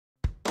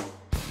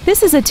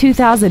This is a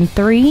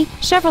 2003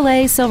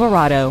 Chevrolet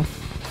Silverado.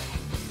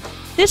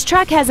 This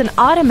truck has an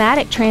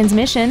automatic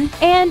transmission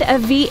and a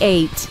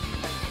V8.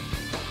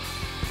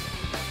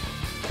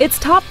 Its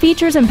top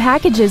features and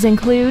packages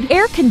include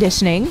air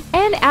conditioning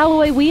and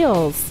alloy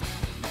wheels.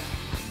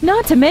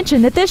 Not to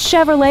mention that this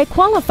Chevrolet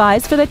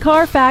qualifies for the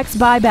Carfax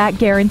buyback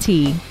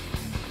guarantee.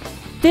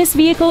 This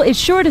vehicle is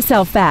sure to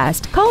sell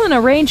fast. Call and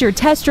arrange your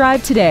test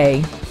drive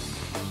today.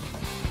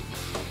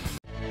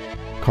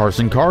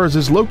 Carson Cars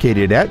is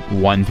located at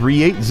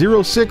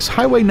 13806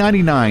 Highway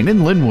 99 in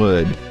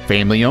Lynnwood.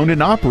 Family owned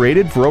and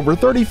operated for over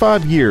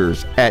 35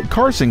 years. At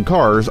Carson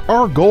Cars,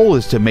 our goal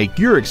is to make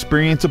your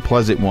experience a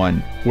pleasant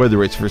one,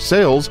 whether it's for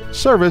sales,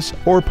 service,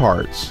 or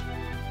parts.